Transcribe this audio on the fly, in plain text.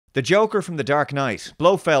The Joker from The Dark Knight,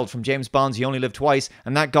 Blofeld from James Bond's You Only Live Twice,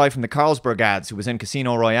 and that guy from the Carlsberg ads who was in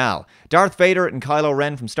Casino Royale. Darth Vader and Kylo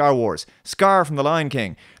Ren from Star Wars. Scar from The Lion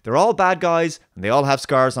King. They're all bad guys, and they all have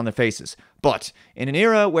scars on their faces. But in an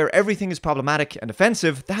era where everything is problematic and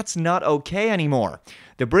offensive, that's not okay anymore.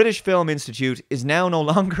 The British Film Institute is now no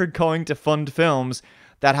longer going to fund films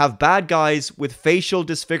that have bad guys with facial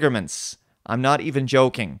disfigurements. I'm not even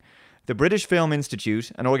joking. The British Film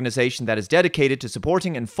Institute, an organisation that is dedicated to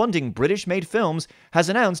supporting and funding British-made films, has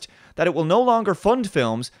announced that it will no longer fund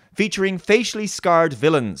films featuring facially scarred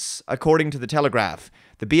villains, according to The Telegraph.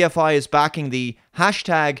 The BFI is backing the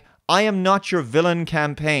hashtag #IamNotYourVillain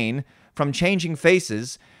campaign from Changing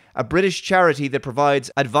Faces, a British charity that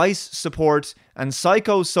provides advice, support, and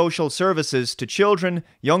psychosocial services to children,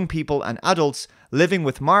 young people, and adults living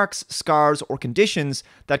with marks, scars, or conditions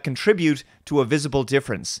that contribute to a visible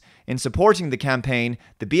difference. In supporting the campaign,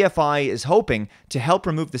 the BFI is hoping to help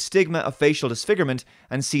remove the stigma of facial disfigurement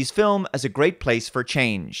and sees film as a great place for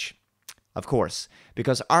change. Of course,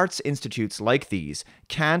 because arts institutes like these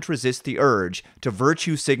can't resist the urge to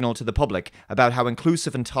virtue signal to the public about how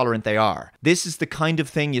inclusive and tolerant they are. This is the kind of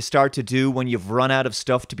thing you start to do when you've run out of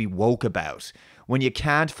stuff to be woke about. When you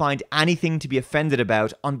can't find anything to be offended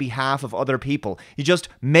about on behalf of other people. You just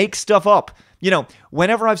make stuff up. You know,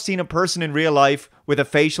 whenever I've seen a person in real life with a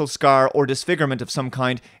facial scar or disfigurement of some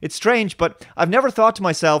kind, it's strange, but I've never thought to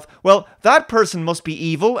myself, well, that person must be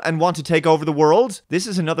evil and want to take over the world. This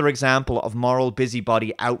is another example of moral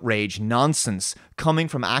busybody outrage nonsense coming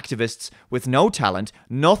from activists with no talent,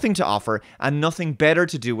 nothing to offer, and nothing better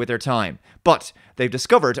to do with their time. But they've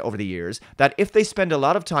discovered over the years that if they spend a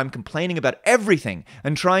lot of time complaining about everything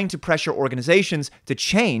and trying to pressure organizations to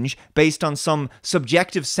change based on some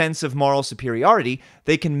subjective sense of moral superiority,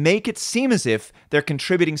 they can make it seem as if they're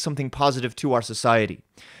contributing something positive to our society.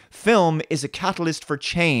 Film is a catalyst for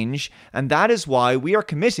change, and that is why we are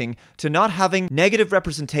committing to not having negative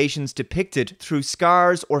representations depicted through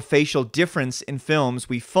scars or facial difference in films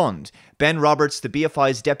we fund. Ben Roberts, the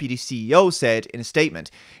BFI's deputy CEO, said in a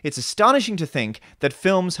statement, "It's astonishing to think that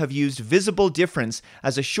films have used visible difference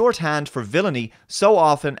as a shorthand for villainy so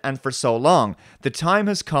often and for so long. The time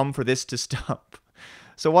has come for this to stop."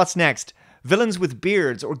 So what's next? Villains with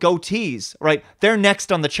beards or goatees, right? They're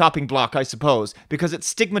next on the chopping block, I suppose, because it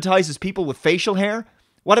stigmatizes people with facial hair.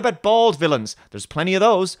 What about bald villains? There's plenty of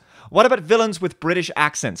those. What about villains with British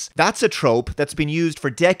accents? That's a trope that's been used for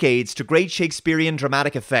decades to great Shakespearean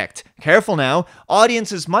dramatic effect. Careful now,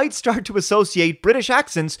 audiences might start to associate British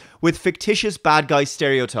accents with fictitious bad guy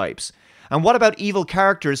stereotypes. And what about evil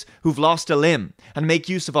characters who've lost a limb and make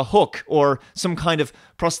use of a hook or some kind of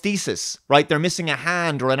prosthesis, right? They're missing a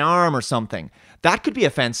hand or an arm or something. That could be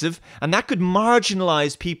offensive, and that could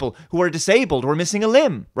marginalize people who are disabled or missing a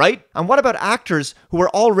limb, right? And what about actors who are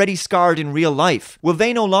already scarred in real life? Will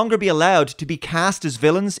they no longer be allowed to be cast as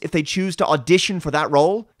villains if they choose to audition for that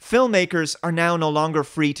role? Filmmakers are now no longer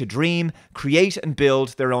free to dream, create, and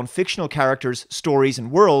build their own fictional characters, stories,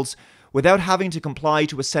 and worlds without having to comply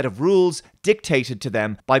to a set of rules dictated to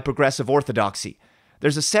them by progressive orthodoxy.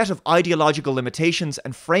 There's a set of ideological limitations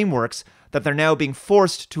and frameworks that they're now being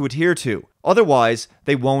forced to adhere to. Otherwise,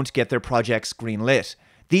 they won't get their projects greenlit.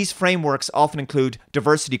 These frameworks often include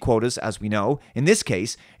diversity quotas, as we know. In this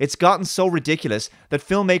case, it's gotten so ridiculous that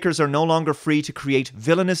filmmakers are no longer free to create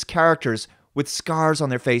villainous characters with scars on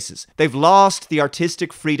their faces. They've lost the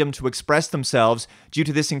artistic freedom to express themselves due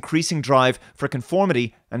to this increasing drive for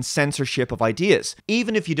conformity and censorship of ideas.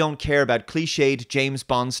 Even if you don't care about cliched James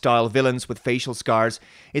Bond-style villains with facial scars,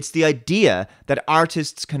 it's the idea that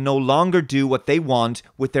artists can no longer do what they want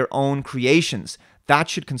with their own creations. That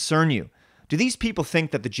should concern you. Do these people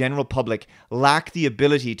think that the general public lack the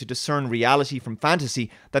ability to discern reality from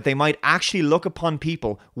fantasy, that they might actually look upon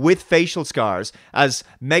people with facial scars as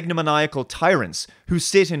megalomaniacal tyrants who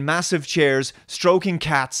sit in massive chairs, stroking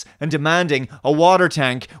cats and demanding a water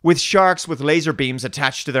tank with sharks with laser beams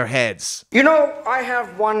attached to their heads? You know, I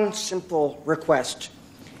have one simple request,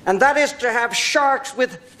 and that is to have sharks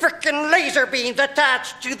with frickin' laser beams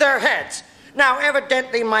attached to their heads. Now,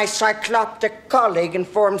 evidently, my cycloptic colleague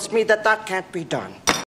informs me that that can't be done.